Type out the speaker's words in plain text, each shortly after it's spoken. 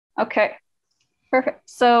Okay, perfect.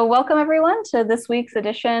 So welcome everyone to this week's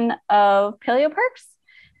edition of eoPERCS.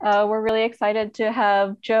 We're really excited to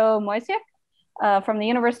have Joe Moysiuk from the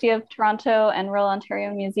University of Toronto and Royal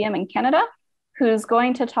Ontario Museum in Canada, who's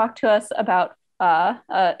going to talk to us about,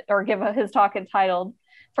 or give his talk entitled,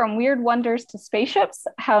 From Weird Wonders to Spaceships,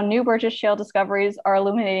 How New Burgess Shale Discoveries Are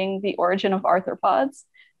Illuminating the Origin of Arthropods,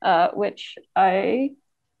 which I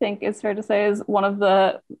think is fair to say is one of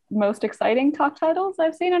the most exciting talk titles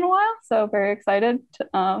I've seen in a while. So very excited.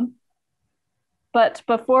 But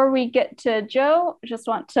before we get to Joe, I just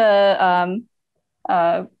want to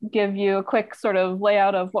give you a quick sort of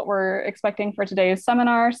layout of what we're expecting for today's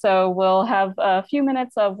seminar. So we'll have a few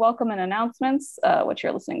minutes of welcome and announcements, which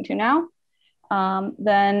you're listening to now.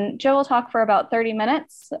 Then Joe will talk for about 30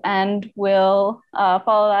 minutes and we'll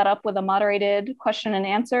follow that up with a moderated question and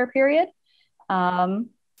answer period.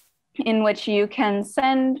 In which you can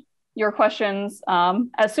send your questions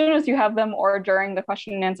as soon as you have them or during the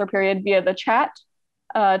question and answer period via the chat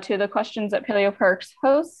to the questions at eoPERCS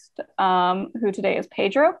host, who today is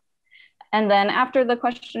Pedro. And then after the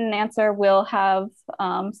question and answer, we'll have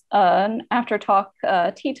an after talk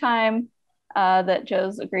tea time that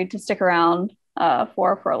Joe's agreed to stick around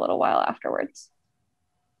for a little while afterwards.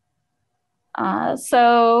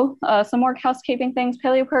 Some more housekeeping things.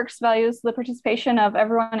 eoPERCS values the participation of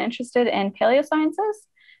everyone interested in paleosciences.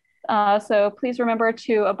 So please remember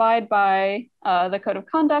to abide by the code of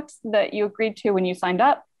conduct that you agreed to when you signed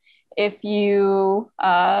up. If you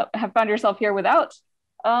have found yourself here without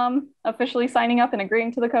officially signing up and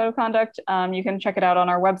agreeing to the code of conduct, you can check it out on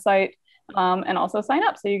our website and also sign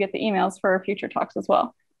up so you get the emails for future talks as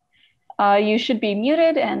well. You should be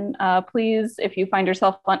muted, and please, if you find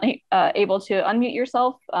yourself able to unmute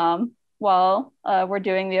yourself while we're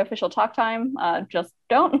doing the official talk time, just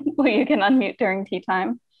don't. You can unmute during tea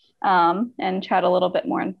time and chat a little bit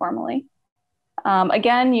more informally.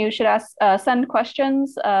 Again, you should send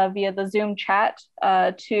questions via the Zoom chat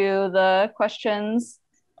to the questions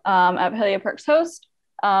at eoPERCS host,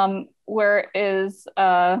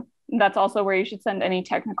 that's also where you should send any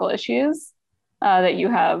technical issues that you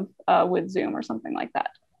have with Zoom or something like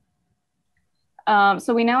that.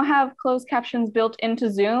 So we now have closed captions built into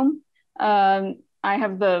Zoom. I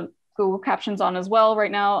have the Google captions on as well right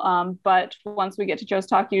now, but once we get to Joe's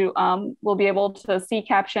talk, you will be able to see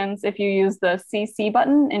captions if you use the CC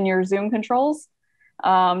button in your Zoom controls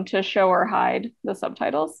to show or hide the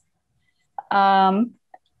subtitles. Other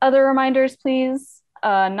reminders, please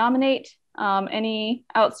nominate any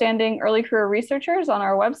outstanding early career researchers on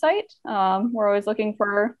our website. We're always looking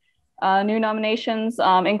for new nominations,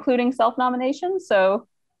 including self-nominations. So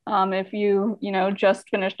if you just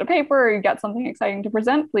finished a paper or you got something exciting to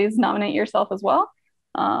present, please nominate yourself as well.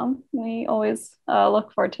 We always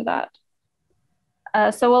look forward to that.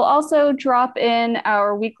 So we'll also drop in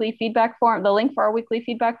our weekly feedback form, the link for our weekly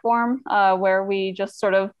feedback form, where we just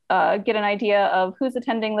sort of get an idea of who's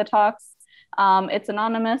attending the talks. It's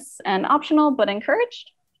anonymous and optional, but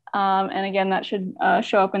encouraged. And again, that should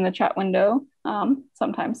show up in the chat window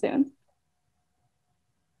sometime soon.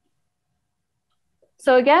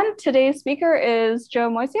 So again, today's speaker is Joe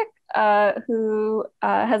Moysiuk, who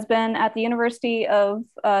has been at the University of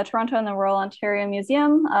Toronto and the Royal Ontario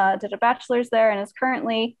Museum, did a bachelor's there and is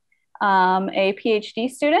currently a PhD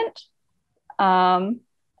student.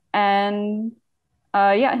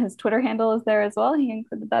 Yeah, his Twitter handle is there as well. He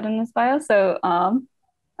included that in his bio. So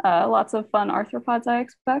lots of fun arthropods, I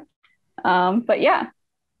expect. But yeah,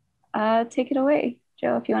 take it away,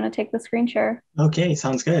 Joe, if you want to take the screen share. Okay,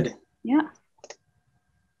 sounds good. Yeah.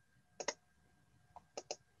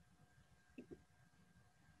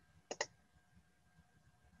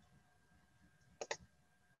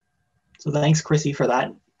 So thanks, Chrissy, for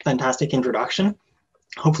that fantastic introduction.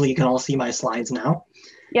 Hopefully you can all see my slides now.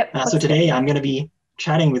 Yep. So today I'm going to be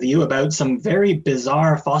chatting with you about some very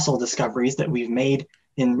bizarre fossil discoveries that we've made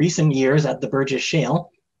in recent years at the Burgess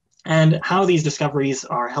Shale, and how these discoveries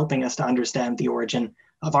are helping us to understand the origin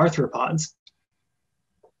of arthropods.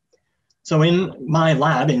 So in my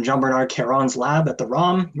lab, in Jean-Bernard Caron's lab at the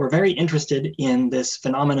ROM, we're very interested in this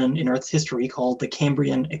phenomenon in Earth's history called the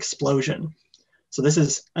Cambrian explosion. So this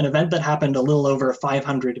is an event that happened a little over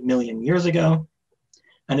 500 million years ago,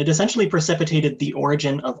 and it essentially precipitated the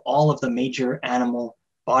origin of all of the major animal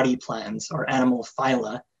body plans or animal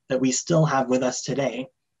phyla that we still have with us today.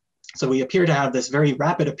 So we appear to have this very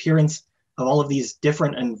rapid appearance of all of these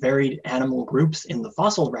different and varied animal groups in the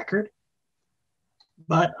fossil record.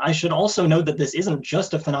 But I should also note that this isn't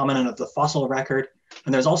just a phenomenon of the fossil record,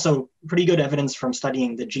 and there's also pretty good evidence from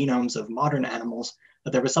studying the genomes of modern animals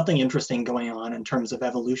that there was something interesting going on in terms of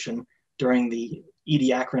evolution during the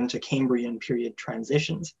Ediacaran to Cambrian period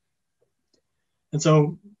transitions. And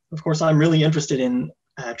so, of course, I'm really interested in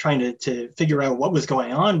trying to figure out what was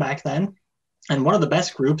going on back then. And one of the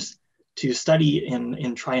best groups to study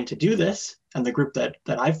in trying to do this, and the group that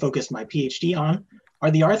I've focused my PhD on,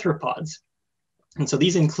 are the arthropods. And so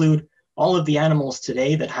these include all of the animals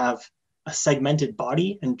today that have a segmented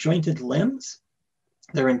body and jointed limbs.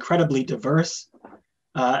 They're incredibly diverse,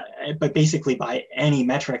 but basically by any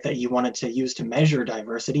metric that you wanted to use to measure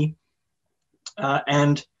diversity.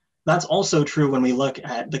 And that's also true when we look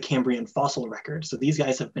at the Cambrian fossil record. So these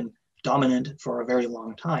guys have been dominant for a very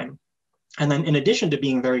long time. And then in addition to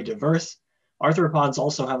being very diverse, arthropods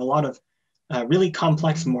also have a lot of really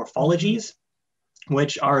complex morphologies,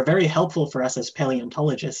 which are very helpful for us as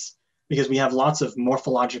paleontologists because we have lots of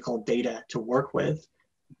morphological data to work with,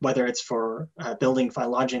 whether it's for building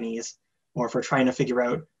phylogenies or for trying to figure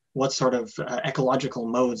out what sort of ecological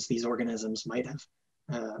modes these organisms might have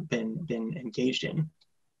been engaged in.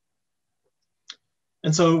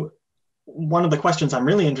 And so one of the questions I'm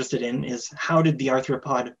really interested in is, how did the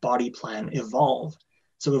arthropod body plan evolve?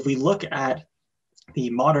 So if we look at the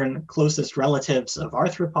modern closest relatives of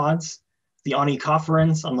arthropods, the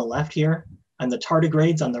onychophorans on the left here, and the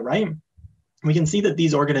tardigrades on the right, we can see that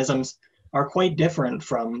these organisms are quite different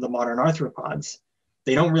from the modern arthropods.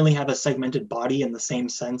 They don't really have a segmented body in the same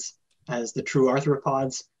sense as the true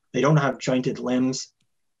arthropods. They don't have jointed limbs.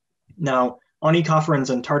 Now, onychophorans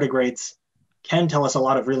and tardigrades can tell us a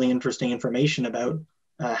lot of really interesting information about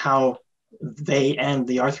how they and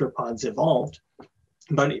the arthropods evolved.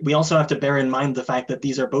 But we also have to bear in mind the fact that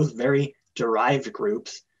these are both very derived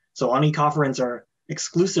groups. So onychophorans are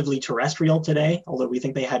exclusively terrestrial today, although we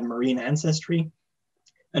think they had marine ancestry.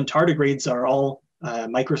 And tardigrades are all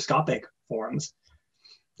microscopic forms.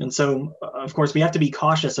 And so, of course, we have to be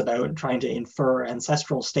cautious about trying to infer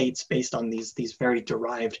ancestral states based on these very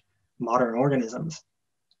derived modern organisms.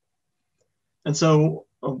 And so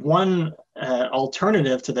one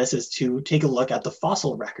alternative to this is to take a look at the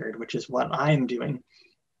fossil record, which is what I'm doing.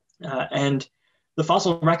 And the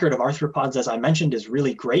fossil record of arthropods, as I mentioned, is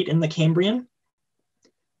really great in the Cambrian.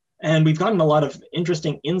 And we've gotten a lot of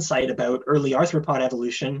interesting insight about early arthropod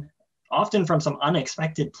evolution, often from some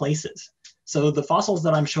unexpected places. So the fossils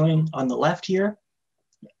that I'm showing on the left here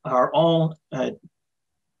are all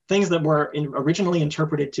things that were originally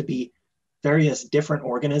interpreted to be various different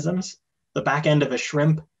organisms, the back end of a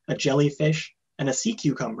shrimp, a jellyfish, and a sea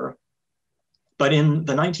cucumber. But in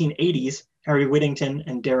the 1980s, Harry Whittington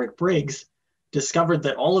and Derek Briggs discovered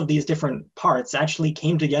that all of these different parts actually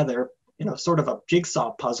came together in a sort of a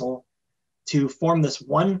jigsaw puzzle to form this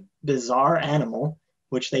one bizarre animal,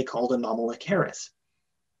 which they called Anomalocaris.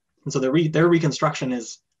 And so their reconstruction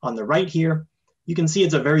is on the right here. You can see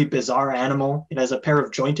it's a very bizarre animal. It has a pair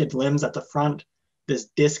of jointed limbs at the front, this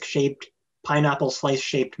disc-shaped, pineapple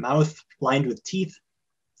slice-shaped mouth lined with teeth,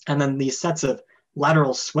 and then these sets of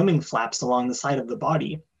lateral swimming flaps along the side of the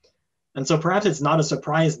body. And so perhaps it's not a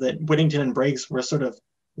surprise that Whittington and Briggs were sort of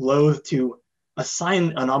loath to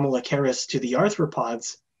assign Anomalocaris to the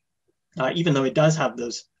arthropods, even though it does have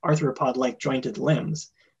those arthropod-like jointed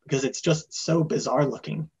limbs, because it's just so bizarre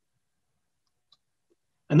looking.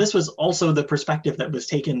 And this was also the perspective that was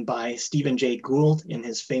taken by Stephen Jay Gould in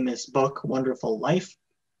his famous book, Wonderful Life.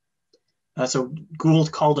 So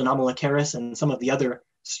Gould called Anomalocaris and some of the other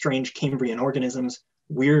strange Cambrian organisms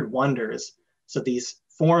weird wonders. So these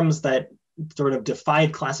forms that sort of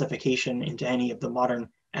defied classification into any of the modern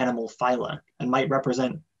animal phyla and might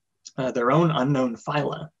represent their own unknown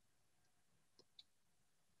phyla.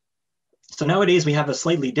 So nowadays we have a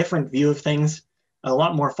slightly different view of things. A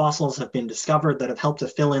lot more fossils have been discovered that have helped to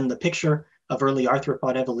fill in the picture of early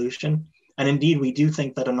arthropod evolution. And indeed, we do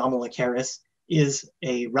think that Anomalocaris is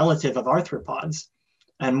a relative of arthropods,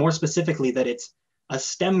 and more specifically that it's a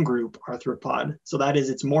stem group arthropod. So that is,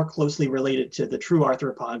 it's more closely related to the true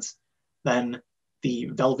arthropods than the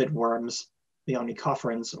velvet worms, the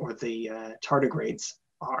onychophorans, or the tardigrades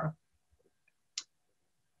are.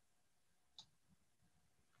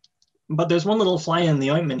 But there's one little fly in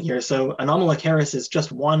the ointment here. So Anomalocaris is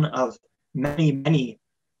just one of many, many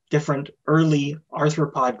different early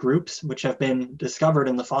arthropod groups which have been discovered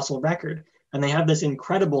in the fossil record. And they have this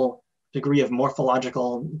incredible degree of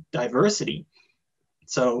morphological diversity.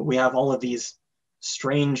 So we have all of these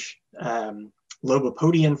strange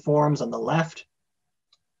lobopodian forms on the left,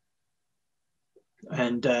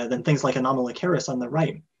 and then things like Anomalocaris on the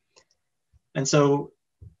right. And so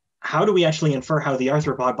how do we actually infer how the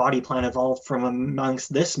arthropod body plan evolved from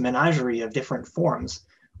amongst this menagerie of different forms?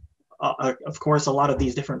 Of course, a lot of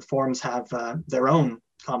these different forms have their own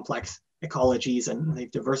complex ecologies, and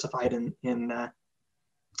they've diversified in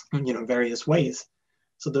various ways.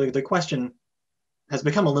 So the question has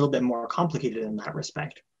become a little bit more complicated in that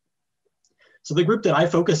respect. So the group that I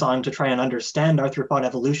focus on to try and understand arthropod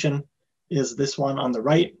evolution is this one on the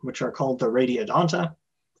right, which are called the Radiodonta.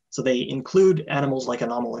 So they include animals like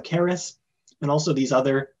Anomalocaris, and also these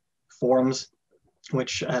other forms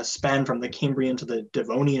which span from the Cambrian to the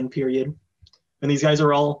Devonian period. And these guys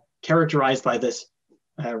are all characterized by this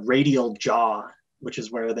radial jaw, which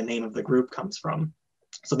is where the name of the group comes from.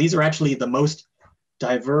 So these are actually the most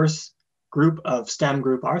diverse group of stem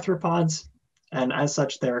group arthropods. And as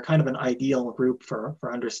such, they're kind of an ideal group for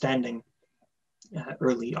understanding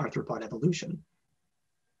early arthropod evolution.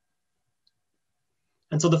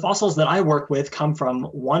 And so the fossils that I work with come from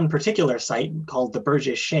one particular site called the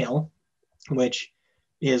Burgess Shale, which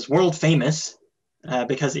is world famous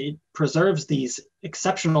because it preserves these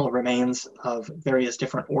exceptional remains of various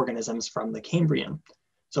different organisms from the Cambrian.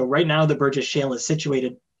 So right now, the Burgess Shale is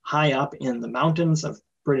situated high up in the mountains of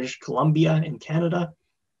British Columbia in Canada.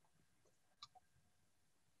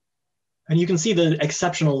 And you can see the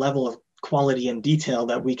exceptional level of quality and detail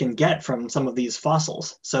that we can get from some of these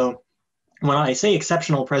fossils. So when I say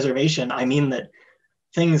exceptional preservation, I mean that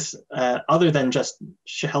things other than just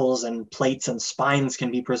shells and plates and spines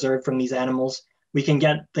can be preserved from these animals. We can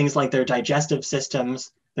get things like their digestive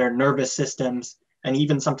systems, their nervous systems, and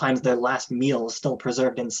even sometimes their last meals still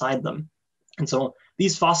preserved inside them. And so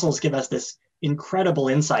these fossils give us this incredible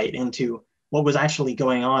insight into what was actually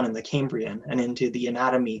going on in the Cambrian and into the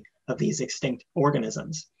anatomy of these extinct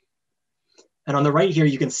organisms. And on the right here,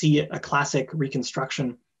 you can see a classic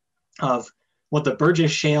reconstruction of what the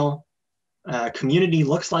Burgess Shale community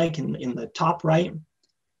looks like in the top right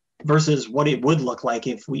versus what it would look like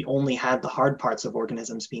if we only had the hard parts of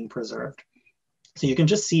organisms being preserved. So you can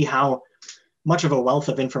just see how much of a wealth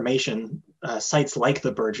of information sites like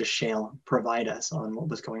the Burgess Shale provide us on what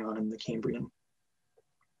was going on in the Cambrian.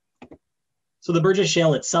 So the Burgess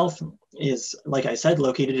Shale itself is, like I said,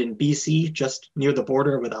 located in BC, just near the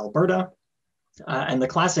border with Alberta. And the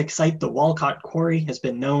classic site, the Walcott Quarry, has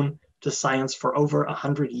been known to science for over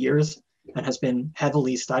 100 years and has been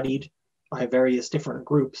heavily studied by various different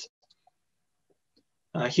groups.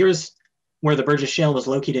 Here's where the Burgess Shale was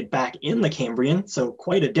located back in the Cambrian, so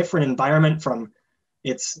quite a different environment from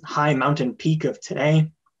its high mountain peak of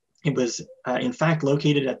today. It was in fact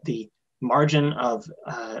located at the margin of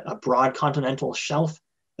a broad continental shelf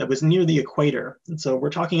that was near the equator. And so we're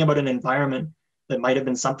talking about an environment that might have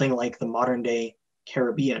been something like the modern day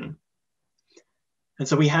Caribbean. And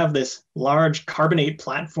so we have this large carbonate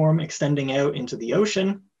platform extending out into the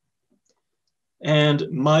ocean, and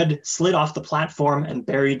mud slid off the platform and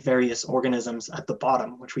buried various organisms at the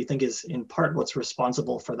bottom, which we think is in part what's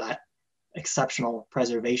responsible for that exceptional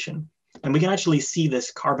preservation. And we can actually see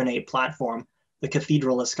this carbonate platform, the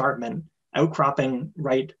Cathedral Escarpment, outcropping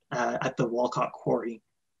right at the Walcott Quarry.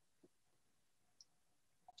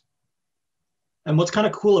 And what's kind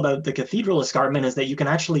of cool about the Cathedral Escarpment is that you can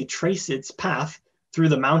actually trace its path through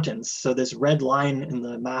the mountains. So this red line in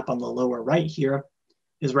the map on the lower right here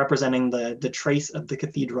is representing the trace of the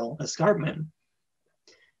Cathedral Escarpment.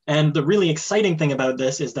 And the really exciting thing about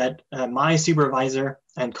this is that my supervisor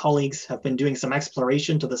and colleagues have been doing some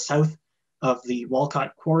exploration to the south of the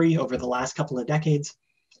Walcott Quarry over the last couple of decades.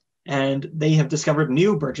 And they have discovered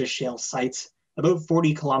new Burgess Shale sites about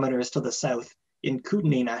 40 kilometers to the south in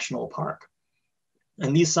Kootenay National Park.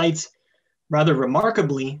 And these sites rather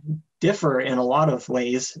remarkably differ in a lot of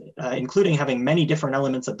ways, including having many different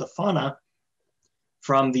elements of the fauna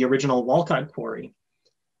from the original Walcott Quarry.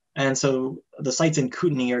 And so the sites in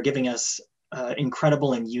Kootenay are giving us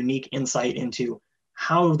incredible and unique insight into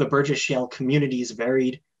how the Burgess Shale communities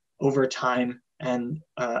varied over time and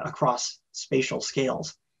across spatial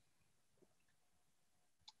scales.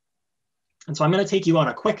 And so I'm going to take you on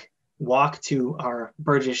a quick walk to our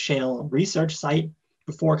Burgess Shale research site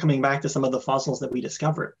before coming back to some of the fossils that we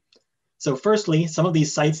discovered. So firstly, some of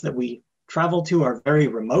these sites that we travel to are very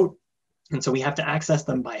remote, and so we have to access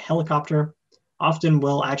them by helicopter. Often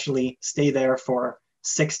we'll actually stay there for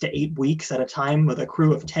 6 to 8 weeks at a time with a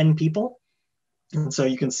crew of 10 people. And so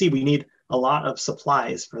you can see we need a lot of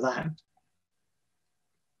supplies for that.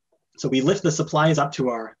 So we lift the supplies up to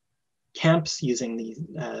our camps using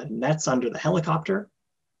the nets under the helicopter.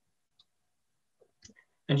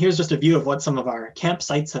 And here's just a view of what some of our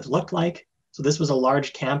campsites have looked like. So this was a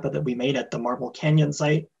large camp that we made at the Marble Canyon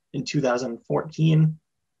site in 2014.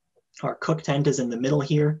 Our cook tent is in the middle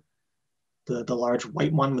here, the large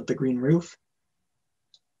white one with the green roof.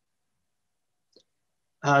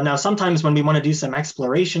 Now, sometimes when we want to do some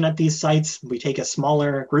exploration at these sites, we take a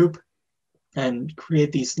smaller group and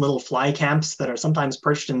create these little fly camps that are sometimes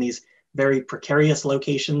perched in these very precarious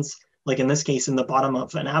locations, like in this case in the bottom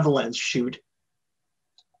of an avalanche chute.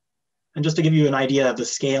 And just to give you an idea of the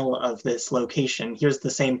scale of this location, here's the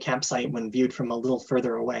same campsite when viewed from a little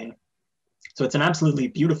further away. So it's an absolutely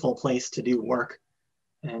beautiful place to do work.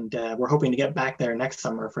 And we're hoping to get back there next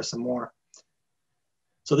summer for some more.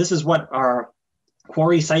 So this is what our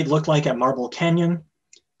quarry site looked like at Marble Canyon.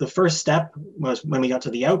 The first step was, when we got to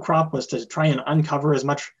the outcrop, was to try and uncover as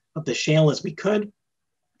much of the shale as we could.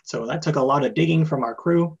 So that took a lot of digging from our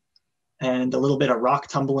crew and a little bit of rock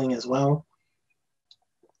tumbling as well.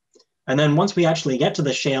 And then once we actually get to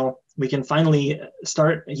the shale, we can finally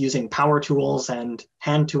start using power tools and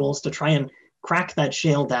hand tools to try and crack that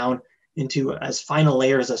shale down into as fine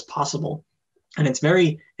layers as possible. And it's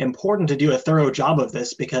very important to do a thorough job of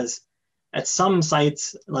this, because at some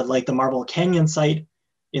sites, like the Marble Canyon site,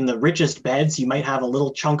 in the richest beds, you might have a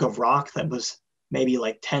little chunk of rock that was maybe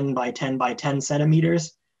like 10 by 10 by 10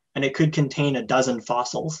 centimeters, and it could contain a dozen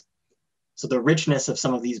fossils. So the richness of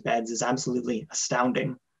some of these beds is absolutely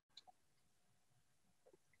astounding.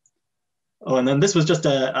 Oh, and then this was just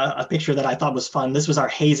a picture that I thought was fun. This was our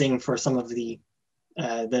hazing for some of the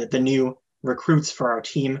new recruits for our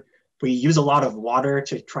team. We use a lot of water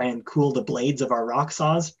to try and cool the blades of our rock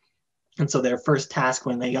saws. And so their first task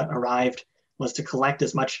when they arrived was to collect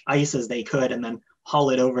as much ice as they could and then haul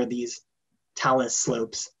it over these talus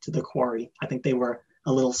slopes to the quarry. I think they were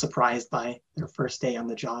a little surprised by their first day on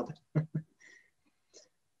the job.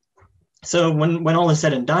 So when all is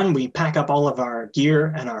said and done, we pack up all of our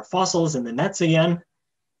gear and our fossils in the nets again,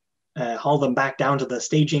 haul them back down to the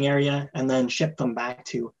staging area, and then ship them back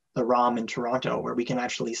to the ROM in Toronto, where we can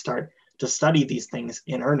actually start to study these things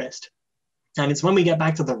in earnest. And it's when we get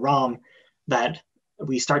back to the ROM that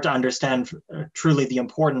we start to understand truly the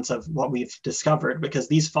importance of what we've discovered, because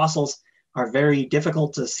these fossils are very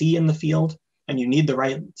difficult to see in the field, and you need the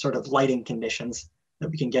right sort of lighting conditions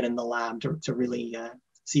that we can get in the lab to really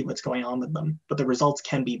see what's going on with them. But the results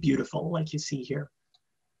can be beautiful, like you see here.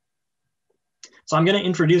 So I'm going to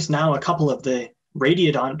introduce now a couple of the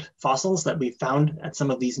radiodont fossils that we found at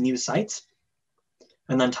some of these new sites,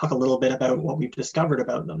 and then talk a little bit about what we've discovered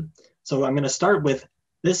about them. So I'm going to start with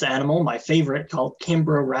this animal, my favorite, called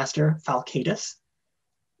Cambrorastor falcatus,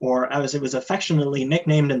 or as it was affectionately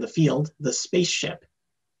nicknamed in the field, the spaceship.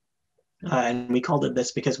 And we called it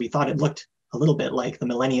this because we thought it looked a little bit like the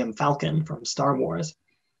Millennium Falcon from Star Wars.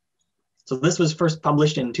 So this was first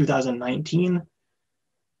published in 2019.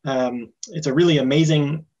 It's a really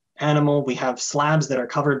amazing animal. We have slabs that are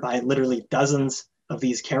covered by literally dozens of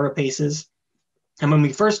these carapaces. And when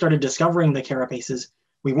we first started discovering the carapaces,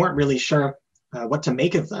 we weren't really sure what to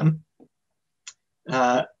make of them.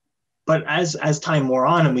 But as time wore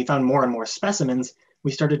on and we found more and more specimens,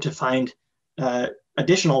 we started to find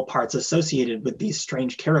additional parts associated with these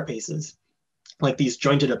strange carapaces, like these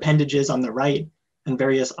jointed appendages on the right and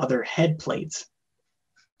various other head plates.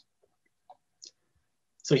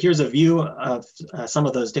 So here's a view of some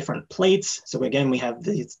of those different plates. So again, we have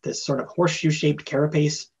this sort of horseshoe-shaped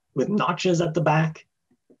carapace with notches at the back.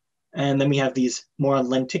 And then we have these more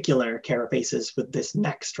lenticular carapaces with this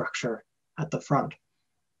neck structure at the front.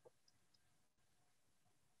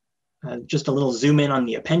 Just a little zoom in on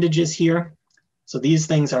the appendages here. So these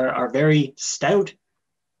things are very stout,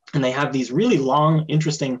 and they have these really long,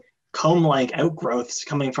 interesting comb-like outgrowths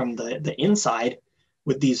coming from the inside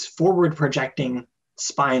with these forward projecting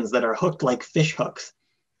spines that are hooked like fish hooks.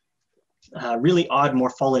 Really odd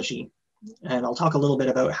morphology. And I'll talk a little bit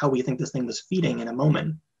about how we think this thing was feeding in a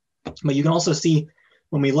moment. But you can also see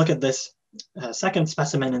when we look at this second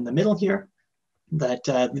specimen in the middle here,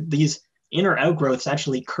 that these inner outgrowths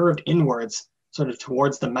actually curved inwards, sort of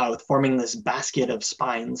towards the mouth, forming this basket of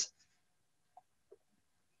spines.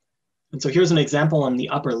 And so here's an example on the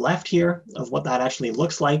upper left here of what that actually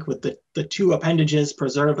looks like, with the two appendages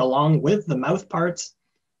preserved along with the mouth parts.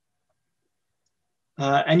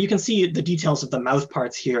 And you can see the details of the mouth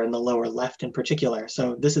parts here in the lower left in particular.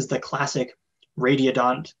 So this is the classic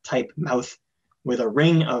radiodont type mouth with a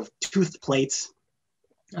ring of toothed plates.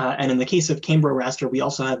 And in the case of Cambrorastor, we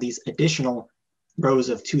also have these additional rows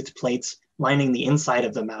of toothed plates lining the inside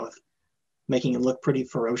of the mouth, making it look pretty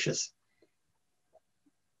ferocious.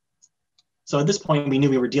 So at this point, we knew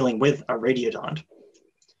we were dealing with a radiodont.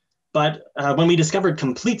 But when we discovered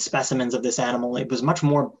complete specimens of this animal, it was much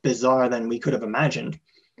more bizarre than we could have imagined.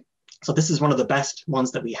 So this is one of the best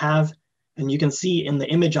ones that we have. And you can see in the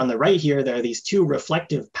image on the right here, there are these two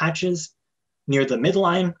reflective patches near the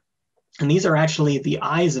midline. And these are actually the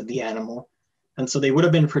eyes of the animal. And so they would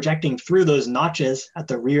have been projecting through those notches at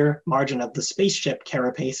the rear margin of the spaceship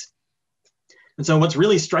carapace. And so what's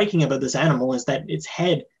really striking about this animal is that its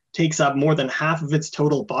head takes up more than half of its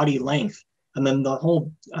total body length. And then the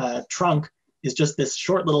whole trunk is just this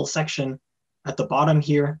short little section at the bottom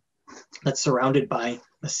here that's surrounded by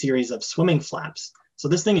a series of swimming flaps. So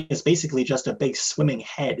this thing is basically just a big swimming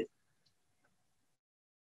head.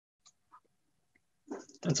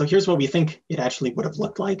 And so here's what we think it actually would have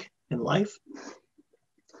looked like in life.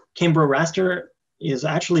 Cambro-raster is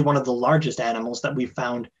actually one of the largest animals that we've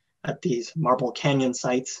found at these Marble Canyon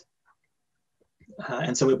sites.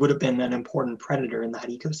 And so it would have been an important predator in that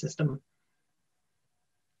ecosystem.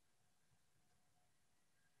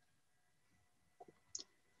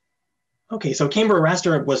 Okay, so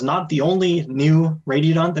Cambro-raster was not the only new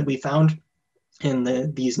radiodont that we found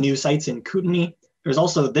in these new sites in Kootenay. There's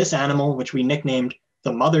also this animal, which we nicknamed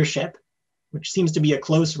the mothership, which seems to be a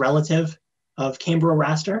close relative of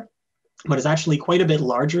Cambro-raster, but is actually quite a bit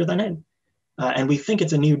larger than it. And we think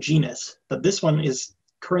it's a new genus, but this one is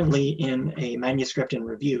currently in a manuscript in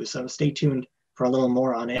review, so stay tuned for a little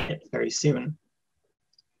more on it very soon.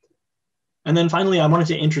 And then finally, I wanted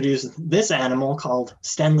to introduce this animal called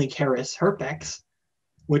Stanleycaris herpex,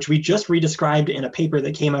 which we just redescribed in a paper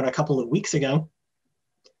that came out a couple of weeks ago.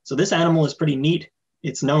 So this animal is pretty neat.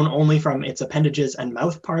 It's known only from its appendages and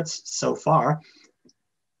mouth parts so far,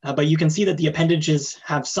 but you can see that the appendages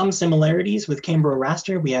have some similarities with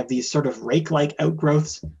Cambro-raster. We have these sort of rake-like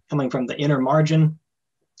outgrowths coming from the inner margin.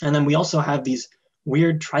 And then we also have these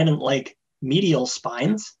weird trident-like medial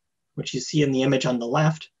spines, which you see in the image on the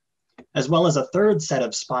left, as well as a third set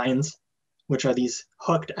of spines, which are these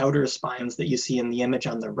hooked outer spines that you see in the image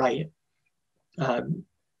on the right.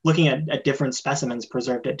 Looking at different specimens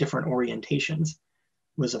preserved at different orientations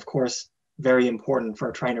was, of course, very important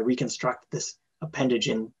for trying to reconstruct this appendage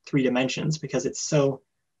in 3 dimensions, because it's so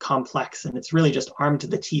complex and it's really just armed to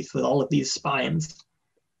the teeth with all of these spines.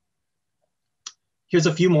 Here's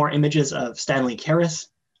a few more images of Stanleycaris,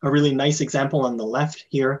 a really nice example on the left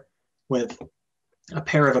here with a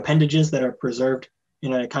pair of appendages that are preserved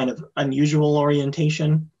in a kind of unusual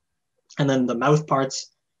orientation. And then the mouth parts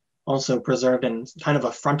also preserved in kind of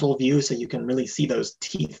a frontal view, so you can really see those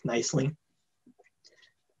teeth nicely.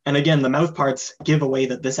 And again, the mouth parts give away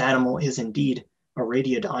that this animal is indeed a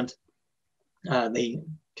radiodont. They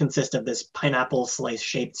consist of this pineapple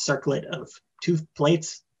slice-shaped circlet of tooth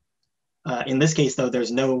plates. In this case, though,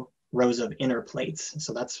 there's no rows of inner plates,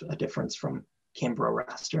 so that's a difference from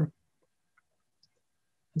Cambro-raster.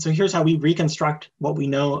 And so here's how we reconstruct what we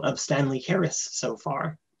know of Stanleycaris so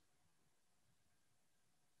far.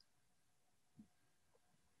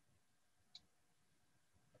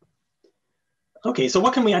 Okay, so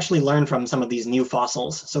what can we actually learn from some of these new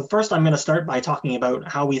fossils? So first, I'm going to start by talking about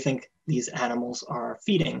how we think these animals are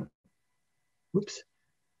feeding. Oops.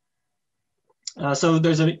 So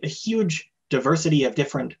there's a huge diversity of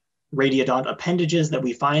different radiodont appendages that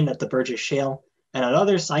we find at the Burgess Shale and at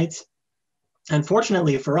other sites. And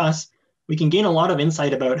fortunately for us, we can gain a lot of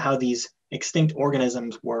insight about how these extinct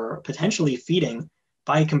organisms were potentially feeding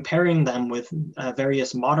by comparing them with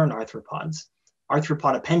various modern arthropods.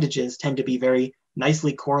 Arthropod appendages tend to be very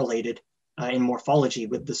nicely correlated in morphology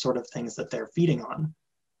with the sort of things that they're feeding on.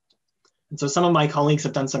 And so some of my colleagues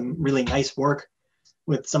have done some really nice work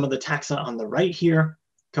with some of the taxa on the right here,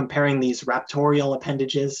 comparing these raptorial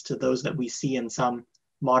appendages to those that we see in some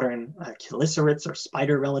modern chelicerates or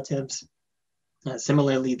spider relatives.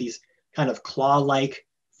 Similarly, these kind of claw-like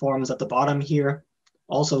forms at the bottom here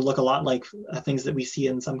also look a lot like things that we see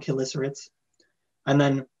in some chelicerates. And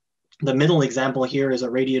then the middle example here is a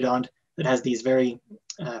radiodont that has these very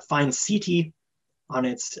fine setae on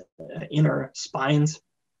its inner spines.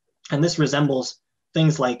 And this resembles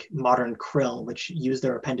things like modern krill, which use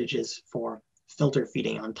their appendages for filter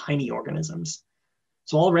feeding on tiny organisms.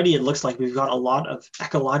 So already it looks like we've got a lot of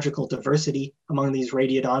ecological diversity among these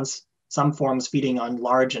radiodonts, some forms feeding on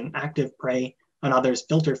large and active prey, and others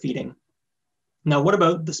filter feeding. Now, what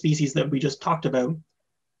about the species that we just talked about,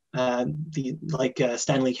 like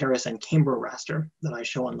Stanleycaris and Cambro-raster that I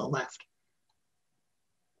show on the left?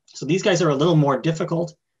 So these guys are a little more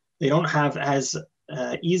difficult. They don't have as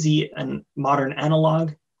easy and modern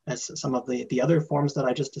analog as some of the other forms that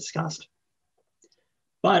I just discussed.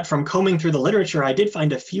 But from combing through the literature, I did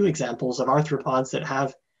find a few examples of arthropods that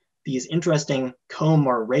have these interesting comb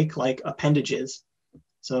or rake-like appendages.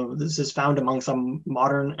 So this is found among some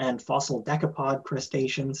modern and fossil decapod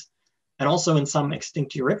crustaceans, and also in some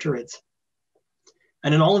extinct eurypterids.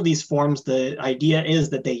 And in all of these forms, the idea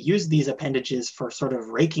is that they use these appendages for sort of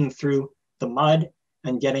raking through the mud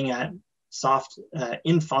and getting at soft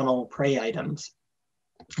in-faunal prey items.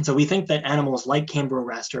 And so we think that animals like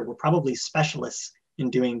Cambro-raster were probably specialists in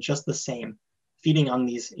doing just the same, feeding on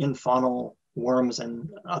these infaunal worms and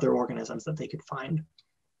other organisms that they could find.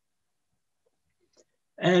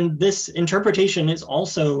 And this interpretation is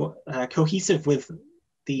also cohesive with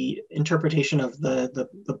the interpretation of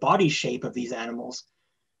the body shape of these animals,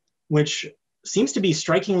 which seems to be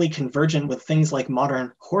strikingly convergent with things like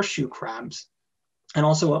modern horseshoe crabs, and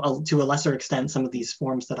also to a lesser extent, some of these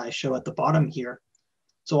forms that I show at the bottom here.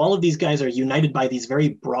 So all of these guys are united by these very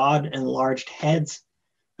broad enlarged heads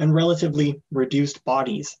and relatively reduced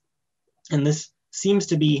bodies. And this seems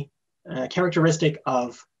to be characteristic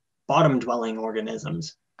of bottom-dwelling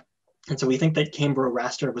organisms. And so we think that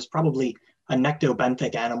Cambro-raster was probably a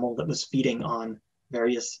nectobenthic animal that was feeding on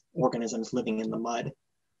various organisms living in the mud.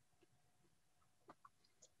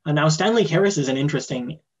 And now Stanleycaris is an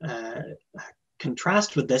interesting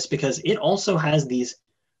contrast with this because it also has these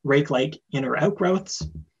rake-like inner outgrowths,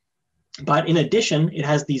 but in addition, it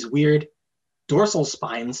has these weird dorsal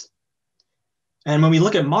spines. And when we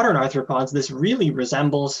look at modern arthropods, this really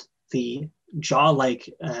resembles the jaw-like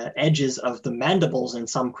edges of the mandibles in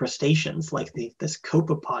some crustaceans, like this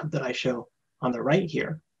copepod that I show on the right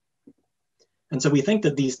here. And so we think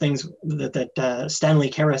that these things, that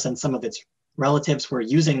Stanleycaris and some of its relatives were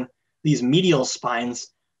using these medial spines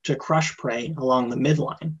to crush prey along the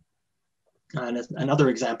midline. And another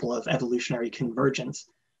example of evolutionary convergence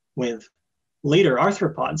with later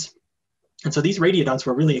arthropods. And so these radiodonts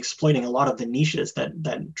were really exploiting a lot of the niches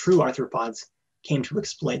that true arthropods came to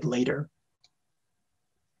exploit later.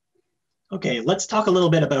 Okay, let's talk a little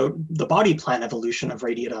bit about the body plan evolution of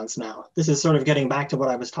radiodonts now. This is sort of getting back to what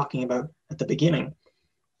I was talking about at the beginning.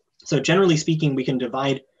 So generally speaking, we can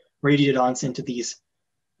divide radiodonts into these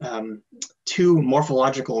two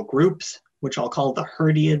morphological groups, which I'll call the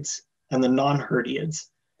herdiids and the non-herdiids.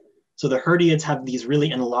 So the herdiids have these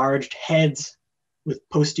really enlarged heads with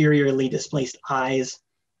posteriorly displaced eyes,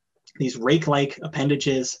 these rake-like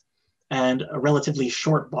appendages, and a relatively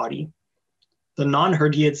short body. The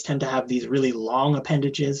non-herdiids tend to have these really long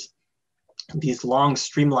appendages, these long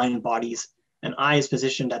streamlined bodies, and eyes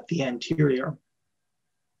positioned at the anterior.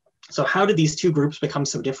 So how did these two groups become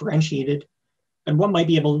so differentiated? And what might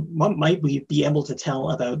we be able to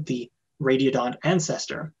tell about the radiodont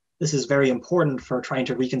ancestor? This is very important for trying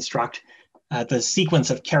to reconstruct the sequence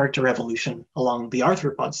of character evolution along the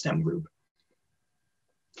arthropod stem group.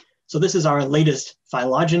 So this is our latest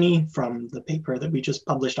phylogeny from the paper that we just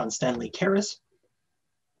published on Stanleycaris.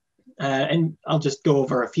 And I'll just go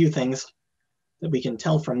over a few things that we can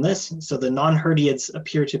tell from this. So the non-herdiids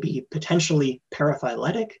appear to be potentially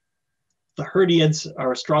paraphyletic. The herdiids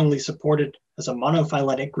are strongly supported as a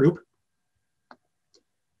monophyletic group.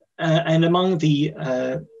 And among the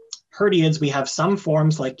herdiids, we have some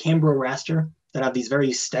forms like Cambro-raster that have these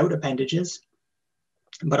very stout appendages,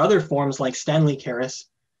 but other forms like Stanleycaris,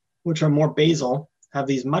 which are more basal, have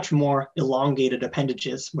these much more elongated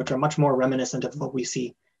appendages, which are much more reminiscent of what we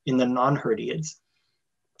see in the non-herdiids.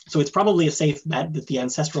 So it's probably a safe bet that the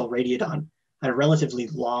ancestral radiodont had relatively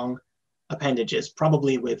long appendages,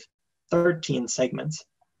 probably with 13 segments.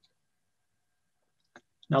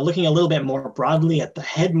 Now looking a little bit more broadly at the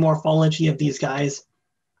head morphology of these guys,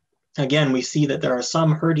 again, we see that there are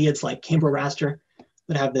some herdiids like Cambro-raster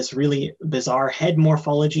that have this really bizarre head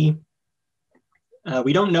morphology.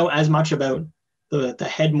 We don't know as much about the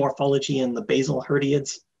head morphology in the basal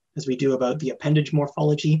herdiids as we do about the appendage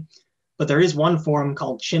morphology, but there is one form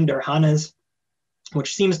called Chinderhanes,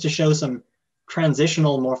 which seems to show some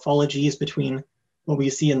transitional morphologies between what we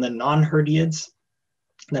see in the non-herdiids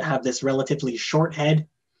that have this relatively short head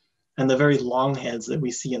and the very long heads that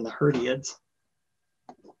we see in the herdiids.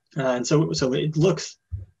 And so it looks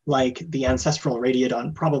like the ancestral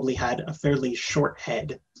radiodont probably had a fairly short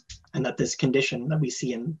head, and that this condition that we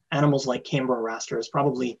see in animals like Cambro-raster is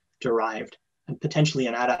probably derived and potentially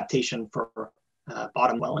an adaptation for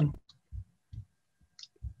bottom dwelling.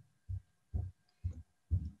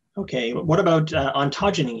 Okay, what about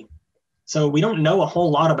ontogeny? So we don't know a whole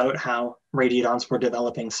lot about how radiodonts were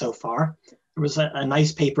developing so far. There was a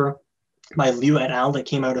nice paper by Liu et al. That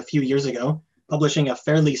came out a few years ago, publishing a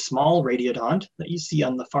fairly small radiodont that you see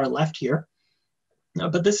on the far left here.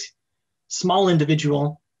 But this small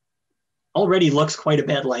individual already looks quite a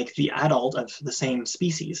bit like the adult of the same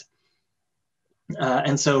species.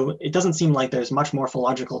 And so it doesn't seem like there's much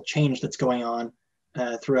morphological change that's going on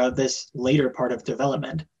throughout this later part of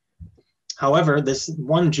development. However, this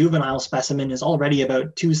one juvenile specimen is already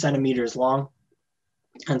about 2 centimeters long.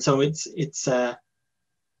 And so it's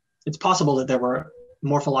possible that there were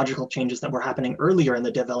morphological changes that were happening earlier in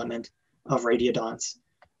the development of radiodonts.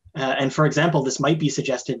 And for example, this might be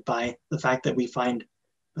suggested by the fact that we find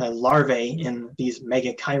larvae in these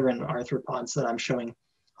megachiron arthropods that I'm showing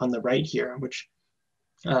on the right here, which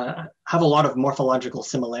have a lot of morphological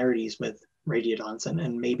similarities with radiodonts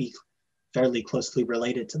and may be fairly closely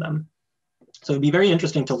related to them. So it'd be very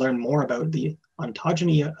interesting to learn more about the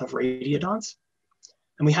ontogeny of radiodonts.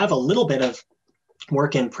 And we have a little bit of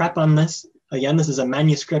work in prep on this. Again, this is a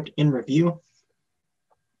manuscript in review.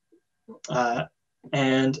 So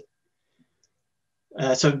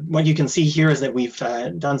what you can see here is that we've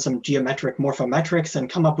done some geometric morphometrics and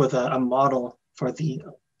come up with a model for the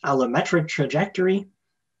allometric trajectory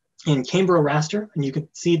in Cambro-raster. And you can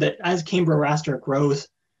see that as Cambro-raster grows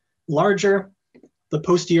larger, the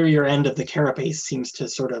posterior end of the carapace seems to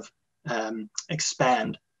sort of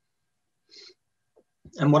expand.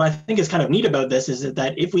 And what I think is kind of neat about this is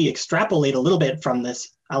that if we extrapolate a little bit from this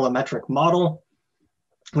allometric model,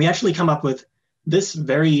 we actually come up with this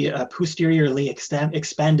very posteriorly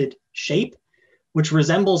expanded shape, which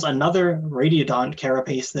resembles another radiodont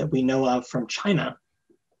carapace that we know of from China.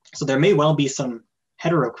 So there may well be some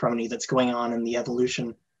heterochrony that's going on in the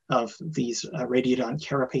evolution of these radiodont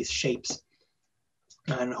carapace shapes.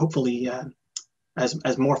 And hopefully,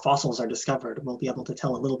 as more fossils are discovered, we'll be able to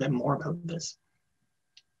tell a little bit more about this.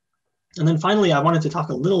 And then finally, I wanted to talk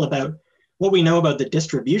a little about what we know about the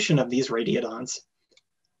distribution of these radiodonts.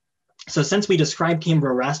 So since we described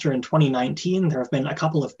Cambro-raster in 2019, there have been a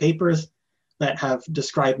couple of papers that have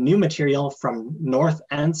described new material from North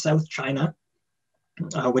and South China,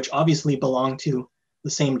 which obviously belong to the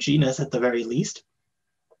same genus at the very least.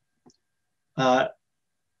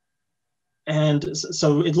 And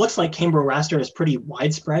so it looks like Cambro-raster is pretty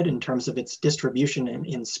widespread in terms of its distribution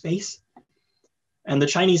in space. And the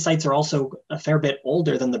Chinese sites are also a fair bit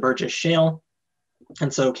older than the Burgess Shale.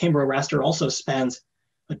 And so Cambro-raster also spans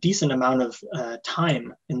a decent amount of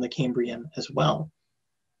time in the Cambrian as well.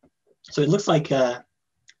 So it looks like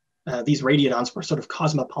these radiodonts were sort of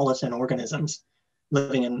cosmopolitan organisms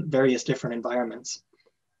living in various different environments.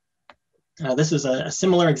 This is a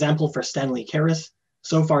similar example for Stanleycaris.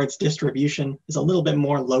 So far, its distribution is a little bit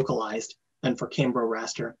more localized than for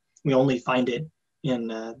Cambro-raster. We only find it in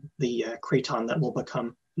the craton that will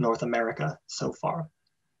become North America so far.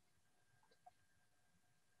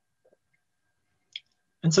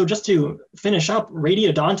 And so just to finish up,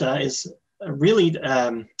 Radiodonta is really,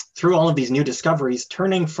 through all of these new discoveries,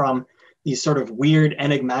 turning from these sort of weird,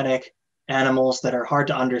 enigmatic animals that are hard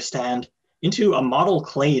to understand into a model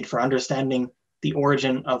clade for understanding the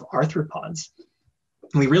origin of arthropods.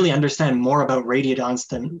 We really understand more about radiodonts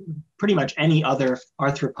than pretty much any other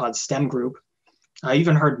arthropod stem group. I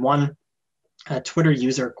even heard one Twitter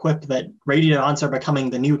user quip that radiodonts are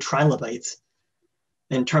becoming the new trilobites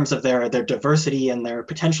in terms of their diversity and their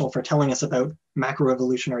potential for telling us about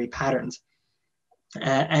macroevolutionary patterns.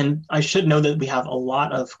 And I should know that we have a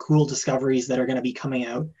lot of cool discoveries that are going to be coming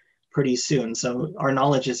out pretty soon. So our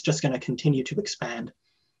knowledge is just going to continue to expand.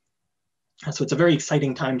 So it's a very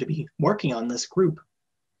exciting time to be working on this group.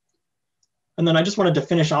 And then I just wanted to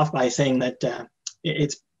finish off by saying that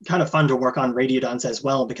it's kind of fun to work on radiodonts as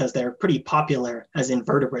well, because they're pretty popular as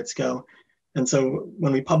invertebrates go. And so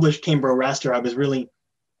when we published Cambro-raster, I was really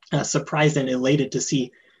surprised and elated to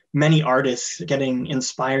see many artists getting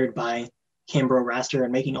inspired by Cambro-raster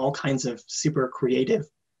and making all kinds of super creative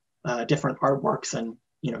different artworks and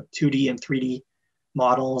 2D and 3D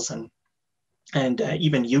models and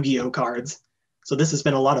even Yu-Gi-Oh cards. So this has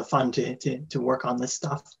been a lot of fun to work on this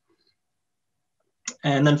stuff.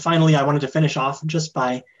 And then finally, I wanted to finish off just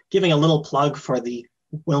by giving a little plug for the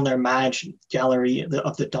Wilner Madge Gallery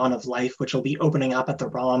of the Dawn of Life, which will be opening up at the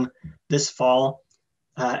ROM this fall.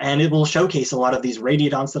 And it will showcase a lot of these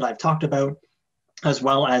radiodonts that I've talked about, as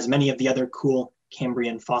well as many of the other cool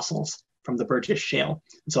Cambrian fossils from the Burgess Shale.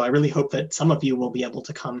 And so I really hope that some of you will be able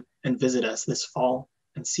to come and visit us this fall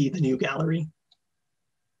and see the new gallery.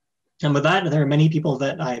 And with that, there are many people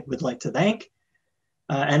that I would like to thank.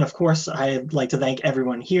 And of course, I'd like to thank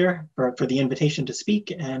everyone here for the invitation to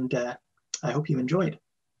speak, and I hope you enjoyed.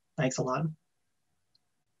 Thanks a lot.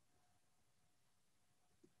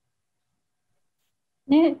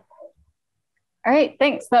 Yeah. All right,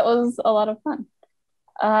 thanks. That was a lot of fun.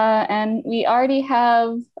 And we already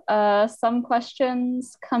have some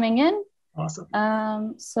questions coming in.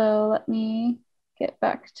 Awesome. So let me get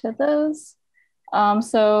back to those.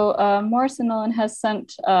 Morrison Nolan has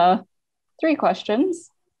sent 3 questions.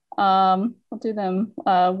 We'll do them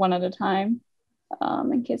one at a time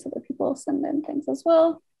in case other people send in things as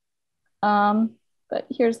well. But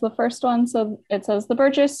here's the first one. So it says, the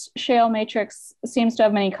Burgess Shale matrix seems to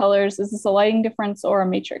have many colors. Is this a lighting difference or a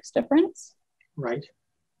matrix difference? Right.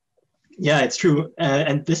 Yeah, it's true.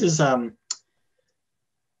 And this is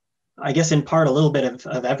I guess in part a little bit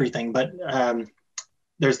of everything, but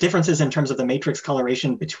there's differences in terms of the matrix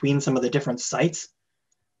coloration between some of the different sites.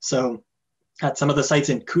 So at some of the sites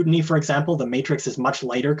in Kootenay, for example, the matrix is much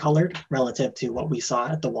lighter colored relative to what we saw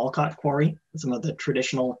at the Walcott Quarry, some of the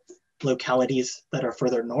traditional localities that are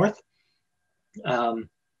further north.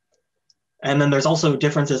 And then there's also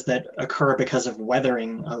differences that occur because of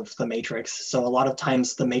weathering of the matrix. So a lot of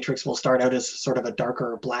times the matrix will start out as sort of a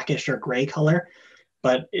darker blackish or gray color,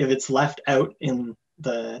 but if it's left out in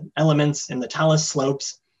the elements in the talus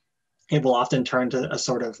slopes, it will often turn to a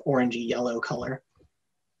sort of orangey yellow color.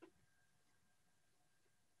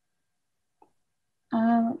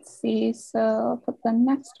 Let's see, so I'll put the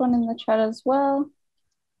next one in the chat as well.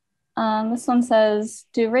 This one says,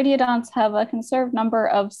 do radiodonts have a conserved number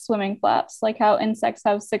of swimming flaps, like how insects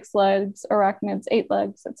have 6 legs, arachnids 8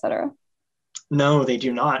 legs, etc.? No, they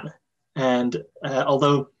do not. And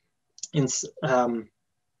although in,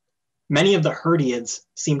 many of the herdiids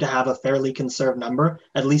seem to have a fairly conserved number,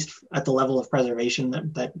 at least at the level of preservation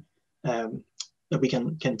that we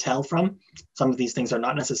can tell from. Some of these things are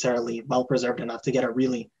not necessarily well preserved enough to get a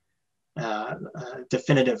really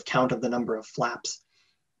definitive count of the number of flaps.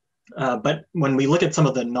 But when we look at some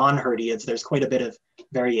of the non-herdiids, there's quite a bit of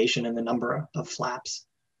variation in the number of flaps.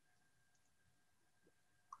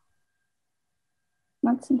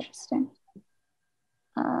 That's interesting.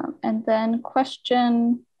 And then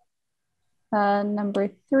question number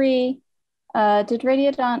 3, did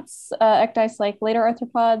radiodonts ecdyse like later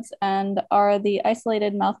arthropods, and are the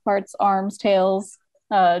isolated mouth parts, arms, tails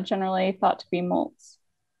generally thought to be molts?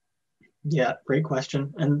 Yeah, great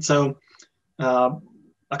question. And so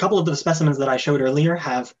a couple of the specimens that I showed earlier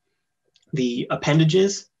have the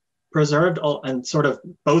appendages preserved and sort of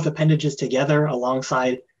both appendages together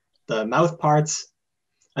alongside the mouth parts.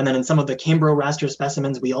 And then in some of the Cambro-raster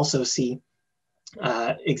specimens, we also see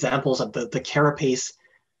examples of the carapace,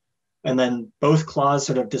 and then both claws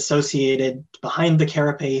sort of dissociated behind the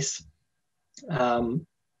carapace.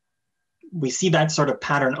 We see that sort of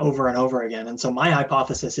pattern over and over again. And so my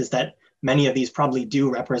hypothesis is that many of these probably do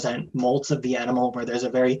represent molts of the animal, where there's a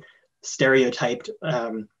very stereotyped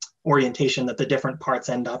orientation that the different parts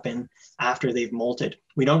end up in after they've molted.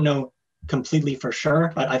 We don't know completely for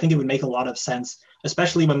sure, but I think it would make a lot of sense,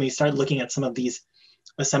 especially when we start looking at some of these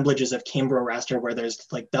assemblages of Cambro-raster where there's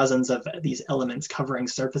like dozens of these elements covering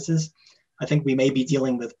surfaces. I think we may be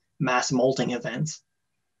dealing with mass molting events.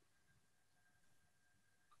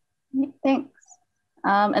 Thanks.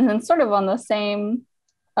 And then sort of on the same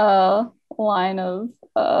line of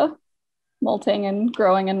molting and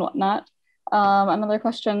growing and whatnot, another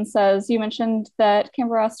question says, you mentioned that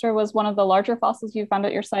Cambro-raster was one of the larger fossils you found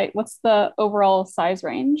at your site. What's the overall size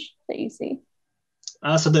range that you see?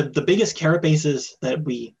 So the biggest carapaces that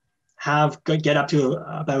we have get up to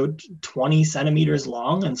about 20 centimeters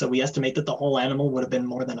long. And so we estimate that the whole animal would have been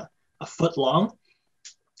more than a foot long.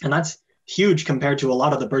 And that's huge compared to a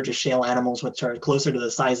lot of the Burgess Shale animals, which are closer to the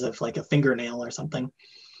size of like a fingernail or something.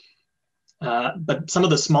 But some of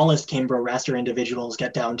the smallest Cambro-raster individuals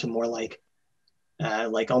get down to more like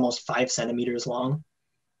almost 5 centimeters long.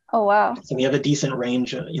 Oh, wow. So we have a decent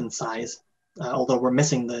range in size, although we're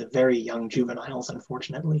missing the very young juveniles,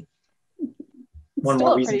 unfortunately. One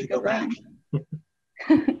more reason to go back.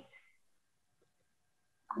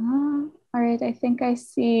 All right, I think I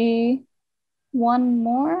see one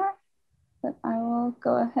more that I will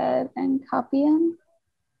go ahead and copy in.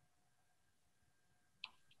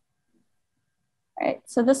 All right,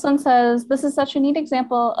 so this one says, this is such a neat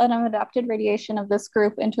example of an adapted radiation of this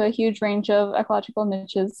group into a huge range of ecological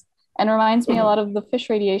niches, and reminds me a lot of the fish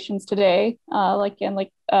radiations today, like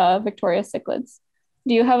Victoria cichlids.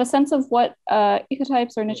 Do you have a sense of what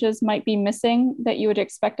ecotypes or niches might be missing that you would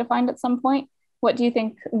expect to find at some point? What do you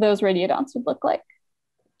think those radiodonts would look like?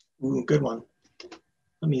 Ooh, good one.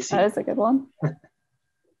 Let me see. That is a good one.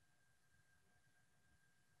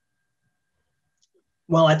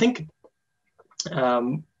 Well, I think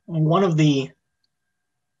one of the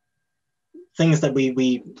things that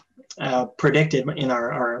we predicted in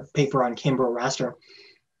our paper on Cambro-raster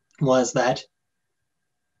was that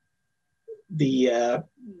the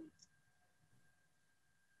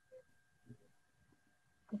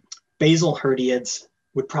basal herdiids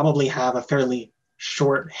would probably have a fairly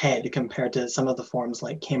short head compared to some of the forms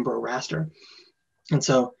like Cambro-raster. And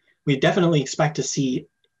so we definitely expect to see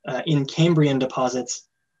in Cambrian deposits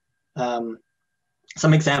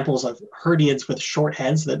some examples of herdiids with short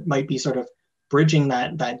heads that might be sort of bridging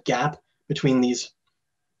that gap between these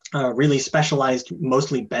really specialized,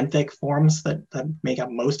 mostly benthic forms that make up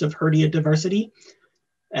most of herdiid diversity,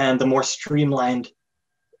 and the more streamlined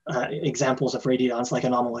examples of radiodonts like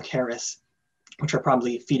Anomalocaris, which are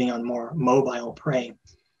probably feeding on more mobile prey.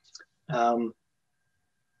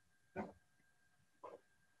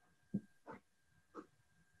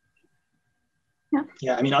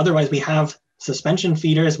 Yeah, I mean, otherwise we have suspension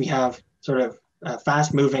feeders, we have sort of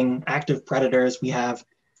fast-moving active predators, we have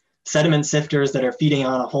sediment sifters that are feeding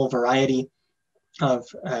on a whole variety of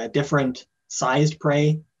different sized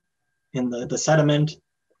prey in the sediment.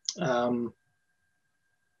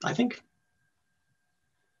 I think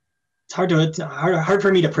it's hard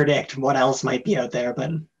for me to predict what else might be out there,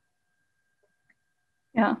 but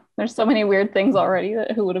yeah, there's so many weird things already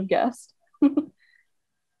that who would have guessed.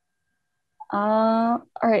 All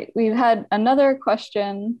right, we've had another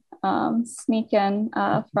question sneak in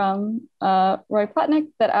from Roy Plotnick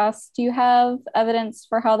that asks, do you have evidence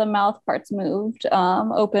for how the mouth parts moved,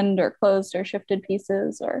 opened or closed or shifted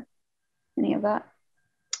pieces or any of that?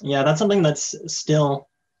 Yeah, that's something that's still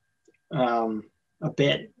a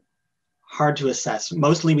bit hard to assess.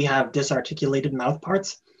 Mostly we have disarticulated mouth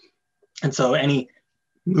parts, and so any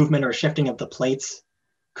movement or shifting of the plates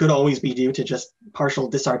could always be due to just partial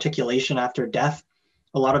disarticulation after death.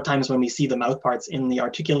 A lot of times when we see the mouth parts in the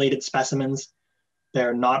articulated specimens,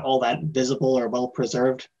 they're not all that visible or well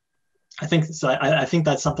preserved. I think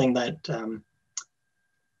that's something that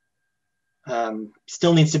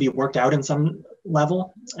still needs to be worked out in some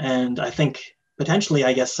level. And I think potentially,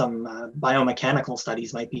 I guess, some biomechanical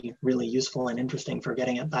studies might be really useful and interesting for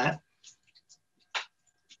getting at that.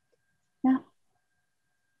 Yeah.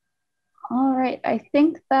 All right, I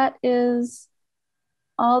think that is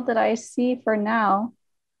all that I see for now.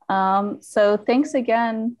 So thanks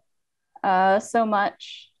again so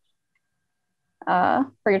much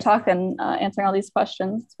for your talk and answering all these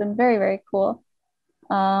questions. It's been very, very cool.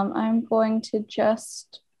 I'm going to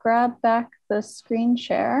just grab back the screen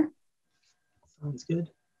share. Sounds good.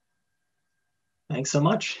 Thanks so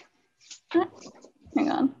much. Hang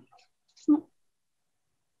on.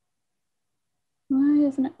 Why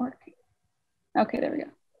isn't it working? Okay, there we go.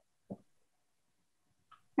 All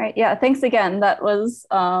right, yeah, thanks again. That was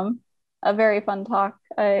a very fun talk.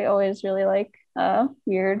 I always really like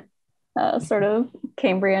weird sort of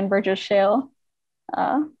Cambrian Burgess Shale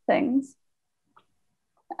things.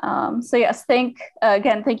 So yes, thank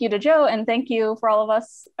you to Joe, and thank you for all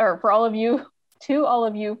of you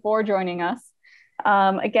for joining us.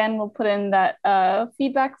 Again, we'll put in that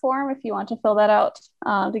feedback form if you want to fill that out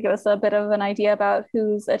to give us a bit of an idea about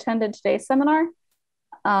who's attended today's seminar.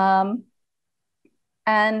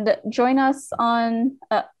 And join us on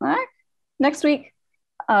next week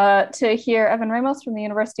to hear Evan Ramos from the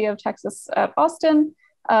University of Texas at Austin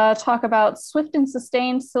talk about swift and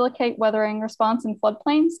sustained silicate weathering response in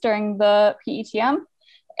floodplains during the PETM,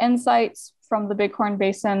 insights from the Bighorn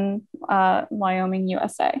Basin, Wyoming,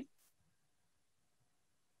 USA.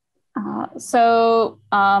 So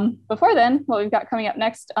before then, what we've got coming up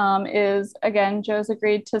next is, again, Joe's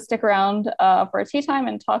agreed to stick around for a tea time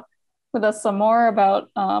and talk with us some more about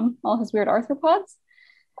all his weird arthropods.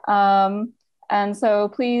 And so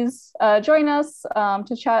please join us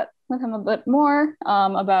to chat with him a bit more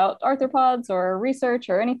about arthropods or research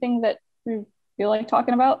or anything that you feel like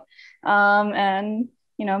talking about. And,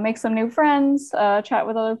 you know, make some new friends, chat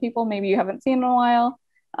with other people maybe you haven't seen in a while.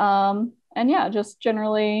 And yeah, just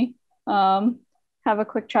generally have a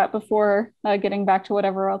quick chat before getting back to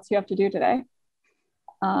whatever else you have to do today.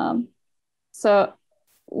 So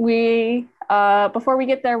we before we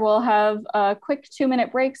get there, we'll have a quick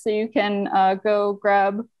 2-minute break so you can go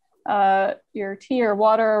grab your tea or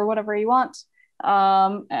water or whatever you want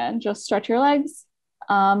and just stretch your legs.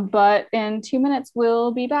 But in 2 minutes,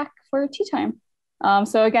 we'll be back for tea time.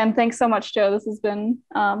 So again, thanks so much, Joe. This has been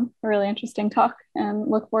a really interesting talk, and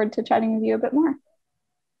look forward to chatting with you a bit more.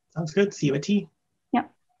 Sounds good. See you at tea.